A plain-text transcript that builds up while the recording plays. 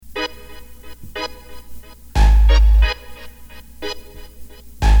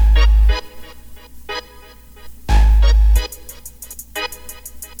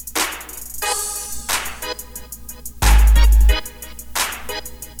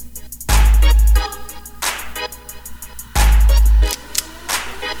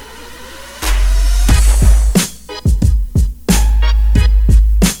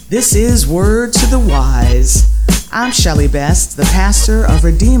This is Word to the Wise. I'm Shelley Best, the pastor of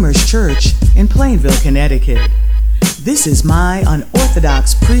Redeemer's Church in Plainville, Connecticut. This is my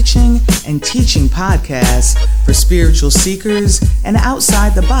unorthodox preaching and teaching podcast for spiritual seekers and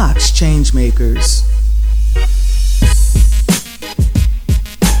outside-the-box change makers.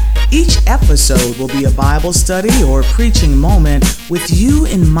 Each episode will be a Bible study or preaching moment with you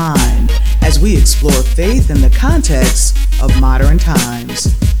in mind as we explore faith in the context of modern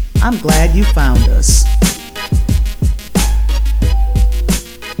times. I'm glad you found us.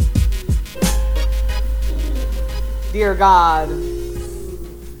 Dear God,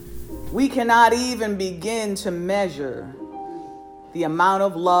 we cannot even begin to measure the amount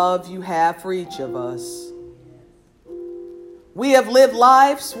of love you have for each of us. We have lived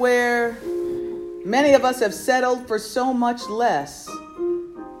lives where many of us have settled for so much less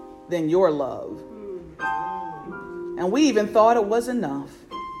than your love. And we even thought it was enough.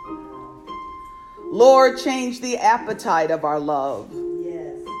 Lord, change the appetite of our love.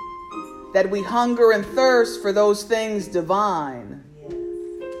 Yes. That we hunger and thirst for those things divine. Yes.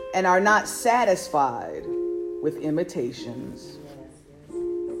 And are not satisfied with imitations. Yes.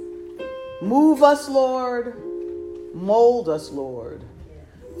 Move us, Lord. Mold us, Lord.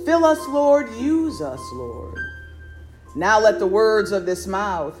 Fill us, Lord. Use us, Lord. Now let the words of this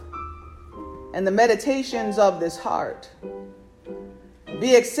mouth and the meditations of this heart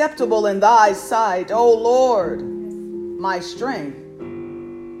be acceptable in thy sight, O Lord, my strength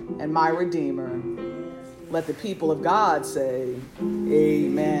and my Redeemer. Let the people of God say,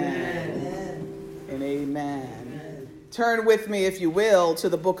 Amen and amen. Turn with me, if you will, to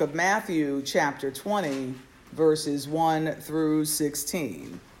the book of Matthew, chapter 20, verses 1 through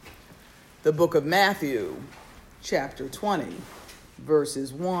 16. The book of Matthew, chapter 20,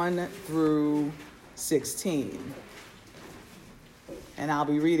 verses 1 through 16. And I'll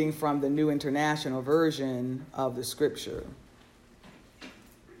be reading from the New International Version of the Scripture.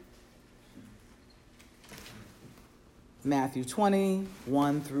 Matthew 20,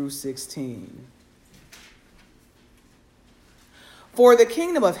 1 through 16. For the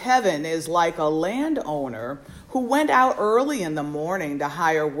kingdom of heaven is like a landowner who went out early in the morning to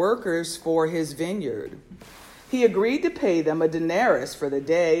hire workers for his vineyard. He agreed to pay them a denarius for the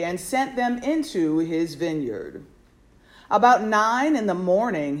day and sent them into his vineyard. About 9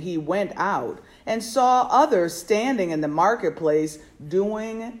 a.m, he went out and saw others standing in the marketplace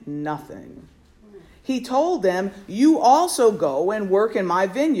doing nothing. He told them, "You also go and work in my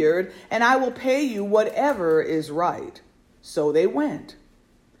vineyard, and I will pay you whatever is right." So they went.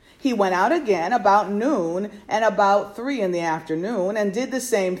 He went out again about noon and about 3 p.m. and did the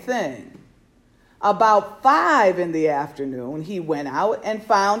same thing. About 5 p.m, he went out and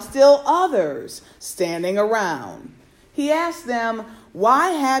found still others standing around. He asked them, "Why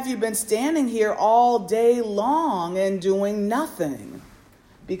have you been standing here all day long and doing nothing?"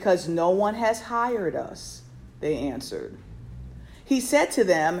 "Because no one has hired us," they answered. He said to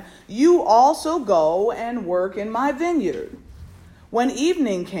them, "You also go and work in my vineyard." When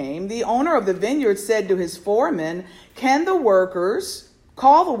evening came, the owner of the vineyard said to his foreman, Call the workers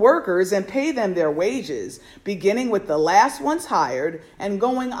and pay them their wages, beginning with the last ones hired and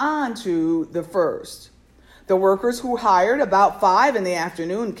going on to the first." The workers who hired about 5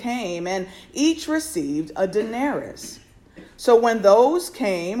 p.m. came, and each received a denarius. So when those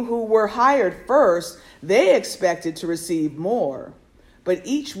came who were hired first, they expected to receive more. But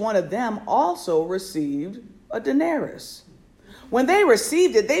each one of them also received a denarius. When they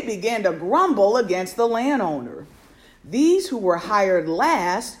received it, they began to grumble against the landowner. "These who were hired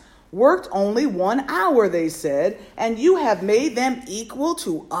last worked only 1 hour," they said, "and you have made them equal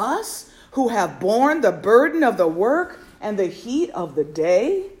to us, who have borne the burden of the work and the heat of the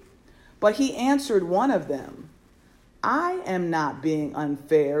day?" But he answered one of them, "I am not being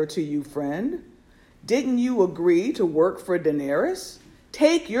unfair to you, friend. Didn't you agree to work for a denarius?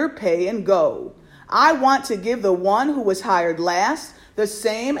 Take your pay and go. I want to give the one who was hired last the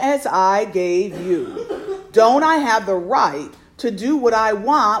same as I gave you. Don't I have the right to do what I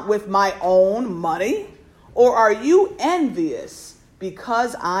want with my own money? Or are you envious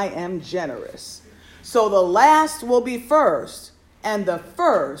because I am generous? So the last will be first, and the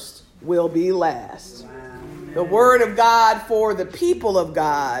first will be last." Wow. The word of God for the people of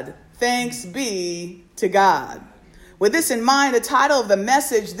God. Thanks be to God. With this in mind, the title of the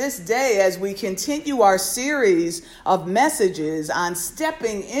message this day, as we continue our series of messages on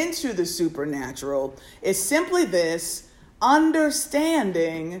stepping into the supernatural, is simply this: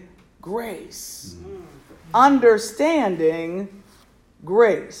 understanding grace. Understanding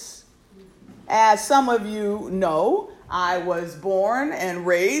grace. As some of you know, I was born and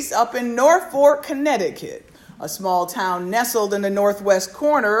raised up in Norfolk, Connecticut, a small town nestled in the northwest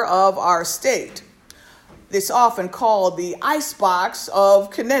corner of our state. It's often called the icebox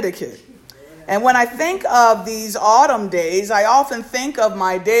of Connecticut. And when I think of these autumn days, I often think of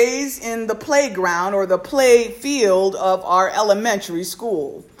my days in the playground or the play field of our elementary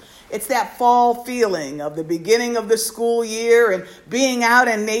school. It's that fall feeling of the beginning of the school year and being out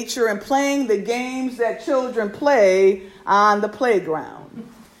in nature and playing the games that children play on the playground.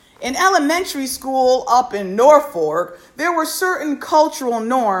 In elementary school up in Norfolk, there were certain cultural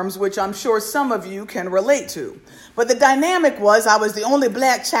norms which I'm sure some of you can relate to. But the dynamic was I was the only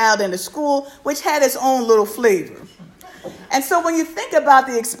black child in the school, which had its own little flavor. And so when you think about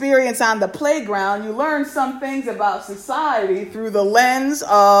the experience on the playground, you learn some things about society through the lens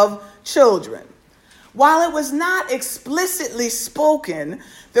of children. While it was not explicitly spoken,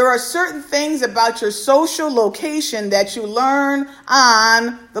 there are certain things about your social location that you learn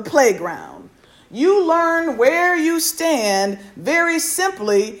on the playground. You learn where you stand very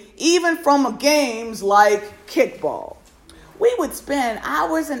simply, even from games like kickball. We would spend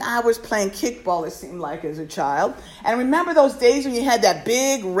hours and hours playing kickball, it seemed like, as a child. And remember those days when you had that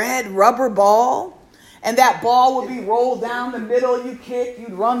big red rubber ball? And that ball would be rolled down the middle, you kick,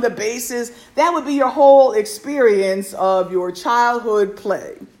 you'd run the bases. That would be your whole experience of your childhood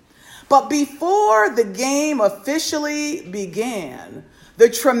play. But before the game officially began,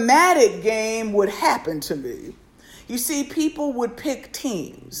 the traumatic game would happen to me. You see, people would pick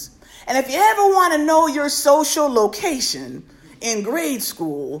teams. And if you ever want to know your social location in grade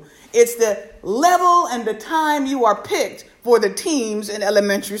school, it's the level and the time you are picked for the teams in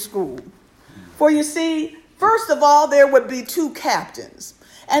elementary school. For you see, first of all, there would be two captains.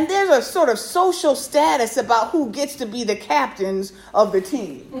 And there's a sort of social status about who gets to be the captains of the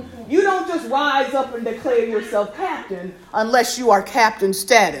team. You don't just rise up and declare yourself captain unless you are captain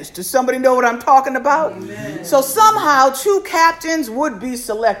status. Does somebody know what I'm talking about? Amen. So somehow two captains would be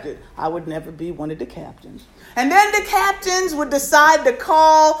selected. I would never be one of the captains. And then the captains would decide to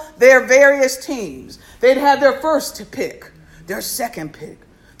call their various teams. They'd have their first pick, their second pick,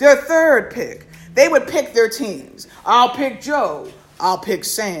 their third pick. They would pick their teams. I'll pick Joe. I'll pick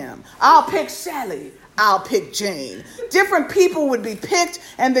Sam. I'll pick Sally. I'll pick Jane. Different people would be picked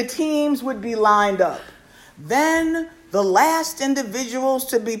and the teams would be lined up. Then the last individuals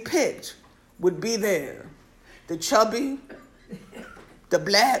to be picked would be there. The chubby, the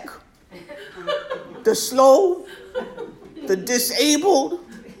black, the slow, the disabled,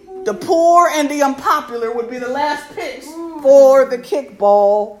 the poor, and the unpopular would be the last picks for the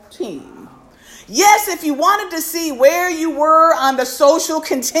kickball team. Yes, if you wanted to see where you were on the social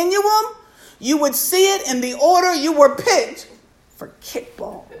continuum, you would see it in the order you were picked for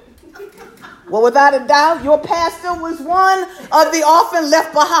kickball. Well, without a doubt, your pastor was one of the often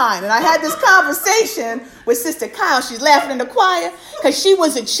left behind. And I had this conversation with Sister Kyle. She's laughing in the choir because she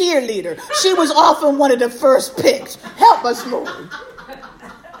was a cheerleader. She was often one of the first picks. Help us, Lord.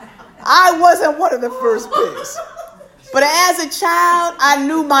 I wasn't one of the first picks. But as a child, I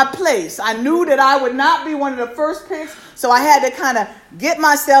knew my place. I knew that I would not be one of the first picks, so I had to kind of get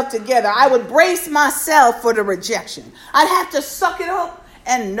myself together. I would brace myself for the rejection. I'd have to suck it up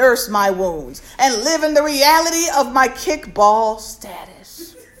and nurse my wounds and live in the reality of my kickball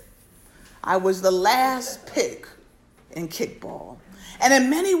status. I was the last pick in kickball. And in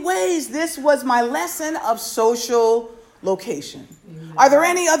many ways, this was my lesson of social location. Are there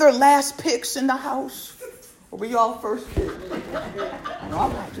any other last picks in the house? Or were you all first pick? No,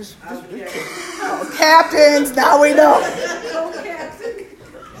 I'm not just captains, now we know.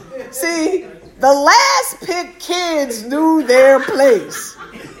 See, the last pick kids knew their place.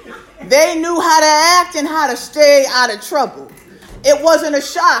 They knew how to act and how to stay out of trouble. It wasn't a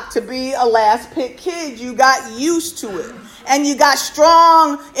shock to be a last pick kid. You got used to it. And you got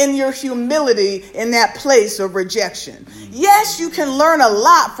strong in your humility in that place of rejection. Yes, you can learn a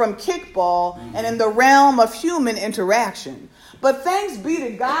lot from kickball and in the realm of human interaction. But thanks be to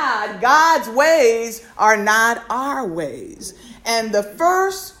God, God's ways are not our ways. And the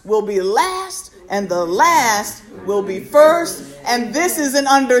first will be last, and the last will be first. And this is an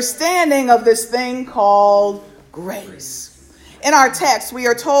understanding of this thing called grace. In our text, we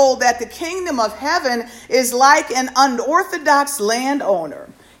are told that the kingdom of heaven is like an unorthodox landowner.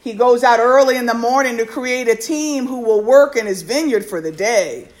 He goes out early in the morning to create a team who will work in his vineyard for the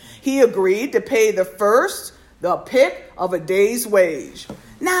day. He agreed to pay the pick of a day's wage.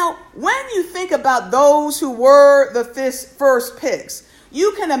 Now, when you think about those who were the first picks,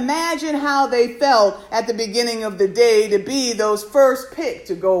 you can imagine how they felt at the beginning of the day to be those first picked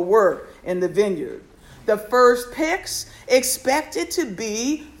to go work in the vineyard. The first picks expected to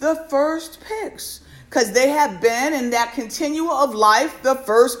be the first picks because they have been in that continuum of life, the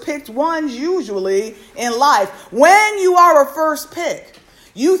first picked ones usually in life. When you are a first pick,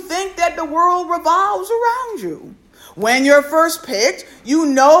 you think that the world revolves around you. When you're first picked, you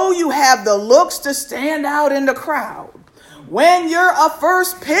know you have the looks to stand out in the crowd. When you're a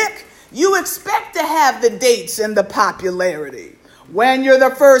first pick, you expect to have the dates and the popularity. When you're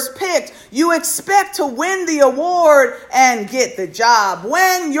the first pick, you expect to win the award and get the job.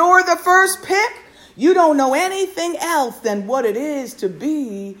 When you're the first pick, you don't know anything else than what it is to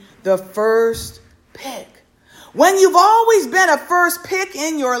be the first pick. When you've always been a first pick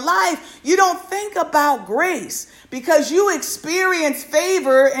in your life, you don't think about grace because you experience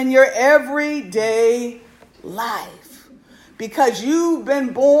favor in your everyday life because you've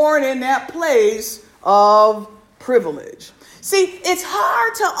been born in that place of privilege. See, it's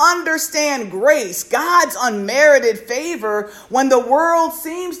hard to understand grace, God's unmerited favor, when the world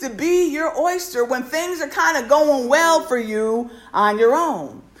seems to be your oyster, when things are kind of going well for you on your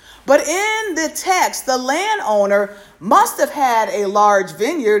own. But in the text, the landowner must have had a large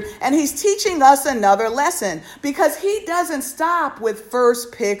vineyard, and he's teaching us another lesson because he doesn't stop with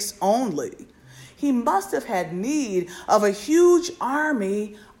first picks only. He must have had need of a huge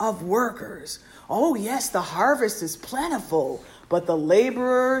army of workers. Oh, yes, the harvest is plentiful, but the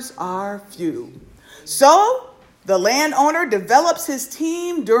laborers are few. So the landowner develops his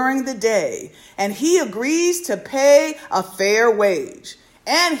team during the day, and he agrees to pay a fair wage.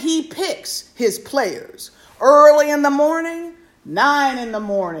 And he picks his players early in the morning, 9 in the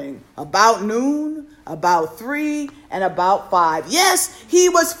morning, about noon, about 3, and about 5. Yes, he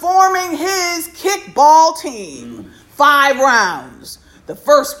was forming his kickball team. 5 rounds. The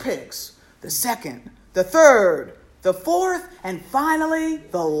first picks, the second, the third, the fourth, and finally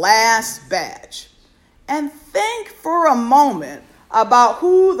the last batch. And think for a moment about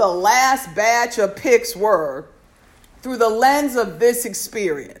who the last batch of picks were through the lens of this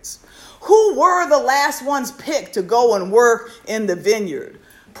experience. Who were the last ones picked to go and work in the vineyard?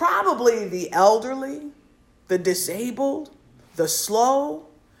 Probably the elderly, the disabled, the slow,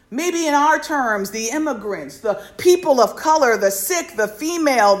 maybe in our terms, the immigrants, the people of color, the sick, the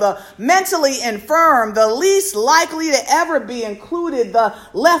female, the mentally infirm, the least likely to ever be included, the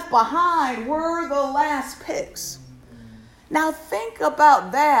left behind were the last picks. Now think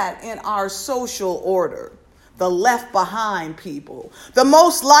about that in our social order. The left behind people, the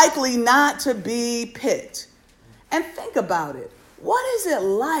most likely not to be picked. And think about it. What is it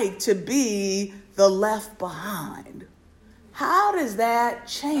like to be the left behind? How does that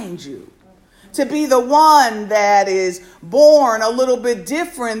change you? To be the one that is born a little bit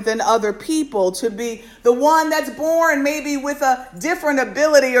different than other people, to be the one that's born maybe with a different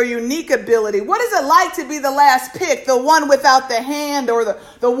ability or unique ability. What is it like to be the last pick, the one without the hand or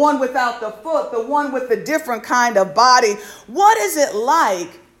the one without the foot, the one with the different kind of body? What is it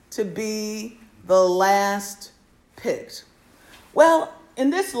like to be the last picked? Well, in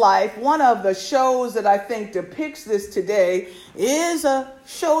this life, one of the shows that I think depicts this today is a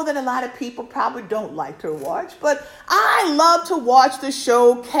show that a lot of people probably don't like to watch, but I love to watch the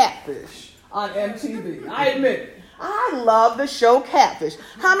show Catfish on MTV. I admit it. I love the show Catfish.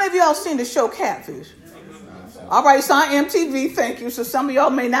 How many of y'all seen the show Catfish? All right, it's on MTV, thank you. So some of y'all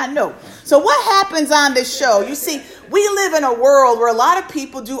may not know. So what happens on this show? You see, we live in a world where a lot of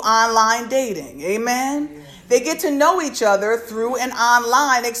people do online dating. Amen? They get to know each other through an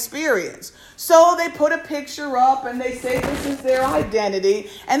online experience. So they put a picture up and they say this is their identity.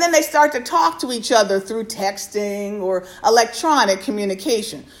 And then they start to talk to each other through texting or electronic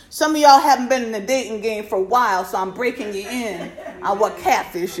communication. Some of y'all haven't been in the dating game for a while, so I'm breaking you in on what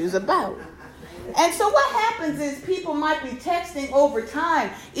Catfish is about. And so what happens is people might be texting over time,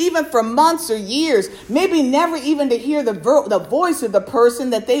 even for months or years, maybe never even to hear the voice of the person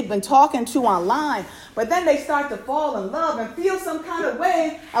that they've been talking to online. But then they start to fall in love and feel some kind of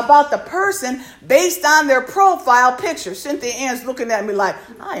way about the person based on their profile picture. Cynthia Ann's looking at me like,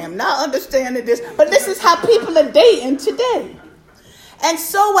 I am not understanding this, but this is how people are dating today. And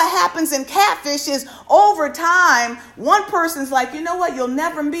so what happens in Catfish is over time, one person's like, you know what, you'll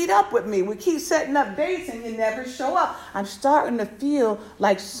never meet up with me. We keep setting up dates and you never show up. I'm starting to feel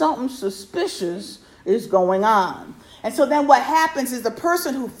like something suspicious is going on. And so then what happens is the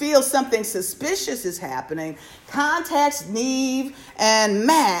person who feels something suspicious is happening contacts Neve and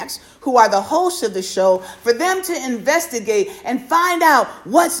Max, who are the hosts of the show, for them to investigate and find out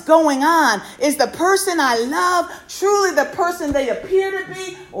what's going on. Is the person I love truly the person they appear to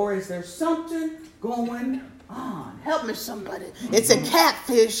be, or is there something going on? Help me, somebody. It's a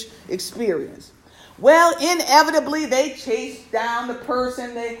Catfish experience. Well, inevitably, they chase down the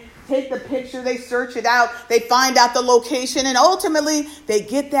person. They take the picture, they search it out, they find out the location, and ultimately they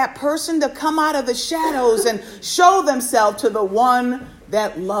get that person to come out of the shadows and show themselves to the one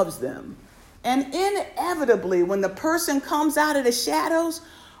that loves them. And inevitably, when the person comes out of the shadows,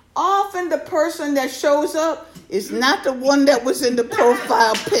 often the person that shows up is not the one that was in the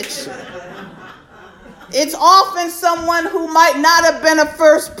profile picture. It's often someone who might not have been a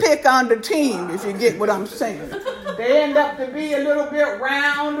first pick on the team, if you get what I'm saying. They end up to be a little bit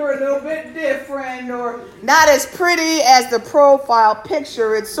round or a little bit different or not as pretty as the profile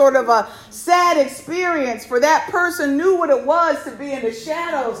picture. It's sort of a sad experience, for that person knew what it was to be in the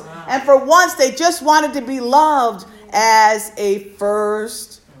shadows. And for once, they just wanted to be loved as a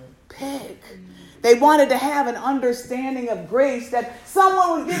first pick. They wanted to have an understanding of grace, that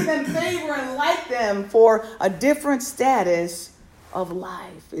someone would give them favor and like them for a different status of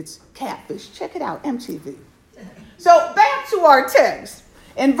life. It's Catfish. Check it out, MTV. So back to our text.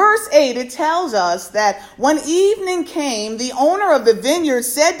 In verse 8, it tells us that when evening came, the owner of the vineyard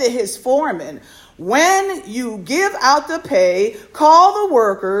said to his foreman, "When you give out the pay, call the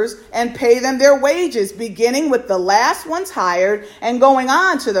workers and pay them their wages, beginning with the last ones hired and going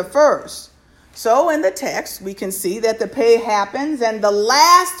on to the first." So in the text, we can see that the pay happens, and the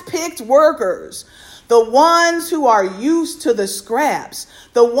last picked workers, the ones who are used to the scraps,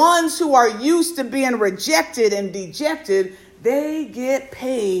 the ones who are used to being rejected and dejected, they get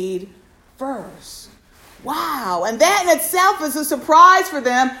paid first. Wow. And that in itself is a surprise for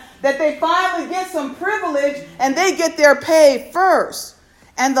them, that they finally get some privilege and they get their pay first.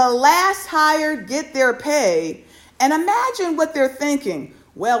 And the last hired get their pay. And imagine what they're thinking.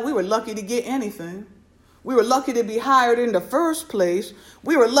 Well, we were lucky to get anything. We were lucky to be hired in the first place.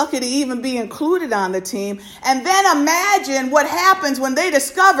 We were lucky to even be included on the team. And then imagine what happens when they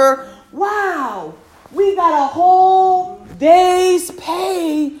discover, wow, we got a whole day's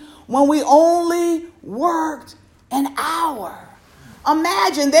pay when we only worked an hour.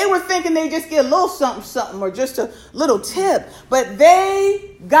 Imagine, they were thinking they just get a little something or just a little tip, but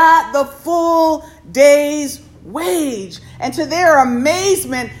they got the full day's wage. And to their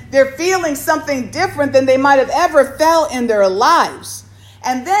amazement, they're feeling something different than they might have ever felt in their lives.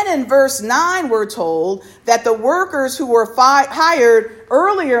 And then in verse 9, we're told that the workers who were hired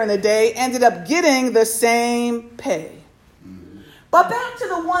earlier in the day ended up getting the same pay. But back to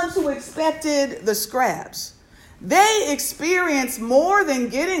the ones who expected the scraps. They experienced more than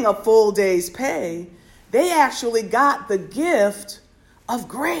getting a full day's pay. They actually got the gift of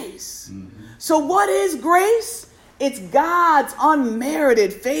grace. So what is grace? It's God's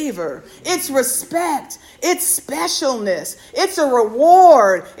unmerited favor. It's respect. It's specialness. It's a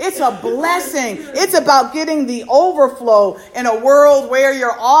reward. It's a blessing. It's about getting the overflow in a world where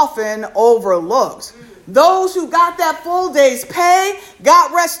you're often overlooked. Those who got that full day's pay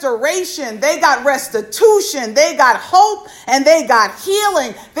got restoration. They got restitution. They got hope, and they got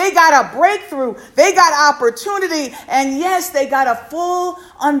healing. They got a breakthrough. They got opportunity. And yes, they got a full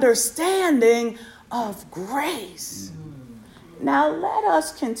understanding of grace. Now let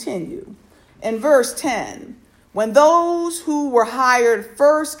us continue. In verse 10, when those who were hired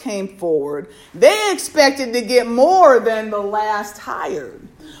first came forward, they expected to get more than the last hired.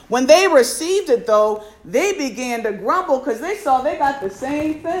 When they received it, though, they began to grumble because they saw they got the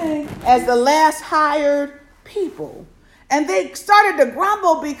same thing as the last hired people. And they started to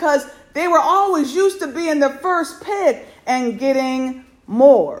grumble because they were always used to being the first pick and getting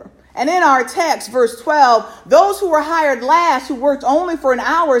more. And in our text, verse 12, those who were hired last, who worked only for an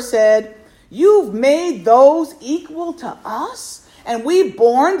hour, said, "You've made those equal to us, and we've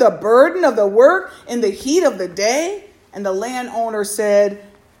borne the burden of the work in the heat of the day." And the landowner said,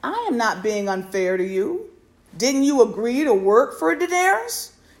 "I am not being unfair to you. Didn't you agree to work for a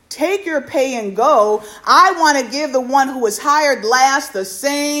denarius? Take your pay and go. I want to give the one who was hired last the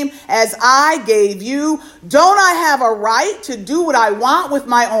same as I gave you. Don't I have a right to do what I want with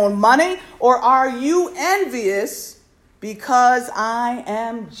my own money? Or are you envious because I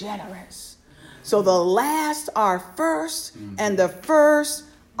am generous?" So the last are first, and the first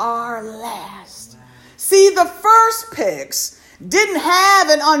are last. See, the first picks didn't have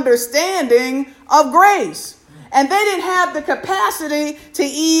an understanding of grace, and they didn't have the capacity to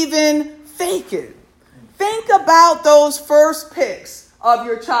even fake it. Think about those first picks of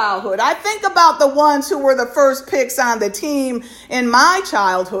your childhood. I think about the ones who were the first picks on the team in my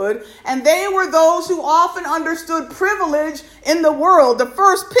childhood, and they were those who often understood privilege in the world. The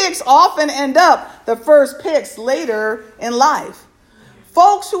first picks often end up the first picks later in life.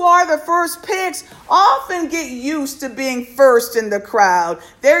 Folks who are the first picks often get used to being first in the crowd.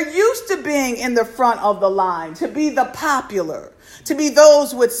 They're used to being in the front of the line, to be the popular, to be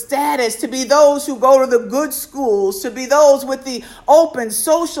those with status, to be those who go to the good schools, to be those with the open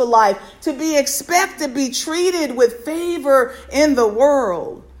social life, to be expected to be treated with favor in the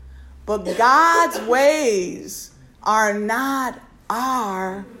world. But God's ways are not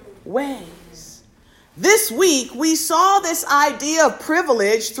our ways. This week, we saw this idea of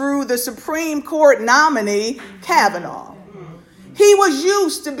privilege through the Supreme Court nominee, Kavanaugh. He was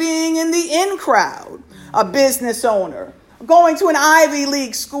used to being in the in crowd, a business owner, going to an Ivy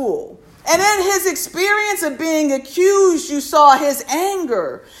League school. And in his experience of being accused, you saw his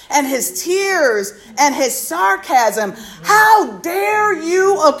anger and his tears and his sarcasm. How dare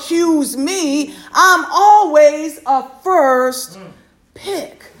you accuse me? I'm always a first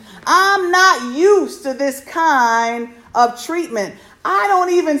pick. I'm not used to this kind of treatment. I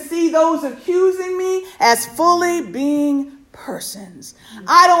don't even see those accusing me as fully being persons.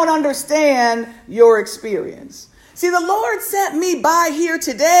 I don't understand your experience. See, the Lord sent me by here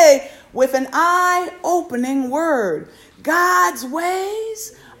today with an eye-opening word. God's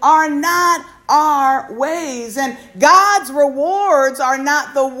ways are not our ways, and God's rewards are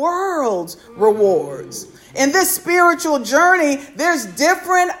not the world's rewards. In this spiritual journey, there's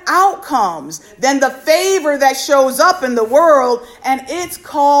different outcomes than the favor that shows up in the world, and it's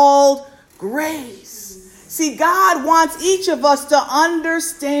called grace. See, God wants each of us to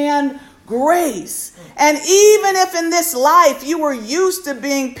understand grace. And even if in this life you were used to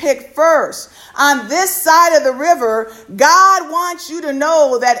being picked first, on this side of the river, God wants you to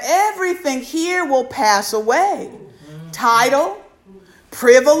know that everything here will pass away. Title,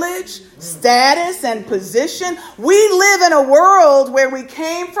 privilege, status, and position. We live in a world where we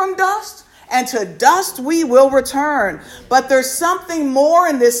came from dust, and to dust we will return. But there's something more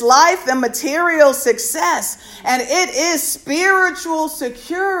in this life than material success, and it is spiritual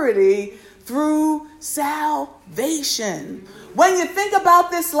security through salvation. When you think about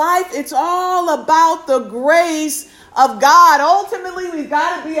this life, it's all about the grace of God. Ultimately, we've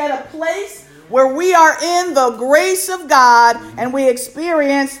got to be at a place where we are in the grace of God and we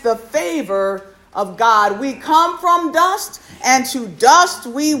experience the favor of God. We come from dust, and to dust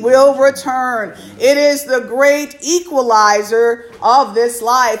we will return. It is the great equalizer of this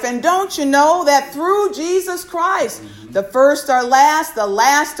life. And don't you know that through Jesus Christ, the first are last, the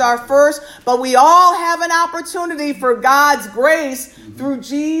last are first, but we all have an opportunity for God's grace through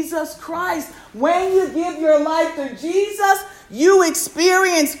Jesus Christ. When you give your life to Jesus, you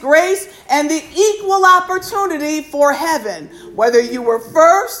experience grace and the equal opportunity for heaven. Whether you were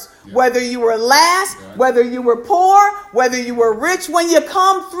first, whether you were last, whether you were poor, whether you were rich, when you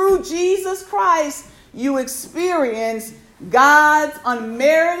come through Jesus Christ, you experience God's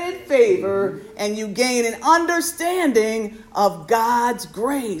unmerited favor and you gain an understanding of God's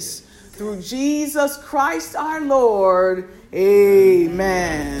grace. Through Jesus Christ our Lord.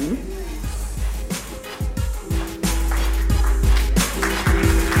 Amen.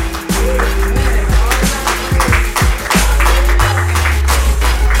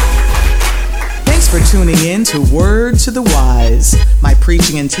 For tuning in to Word to the Wise, my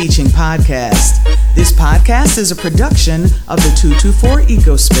preaching and teaching podcast. This podcast is a production of the 224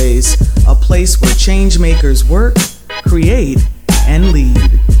 Ecospace, a place where change makers work, create, and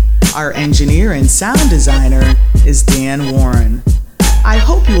lead. Our engineer and sound designer is Dan Warren. I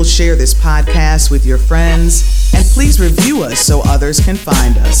hope you will share this podcast with your friends, and please review us so others can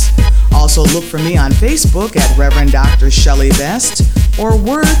find us. Also look for me on Facebook at Reverend Dr. Shelley Best or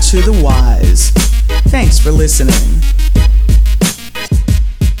Word to the Wise. Thanks for listening.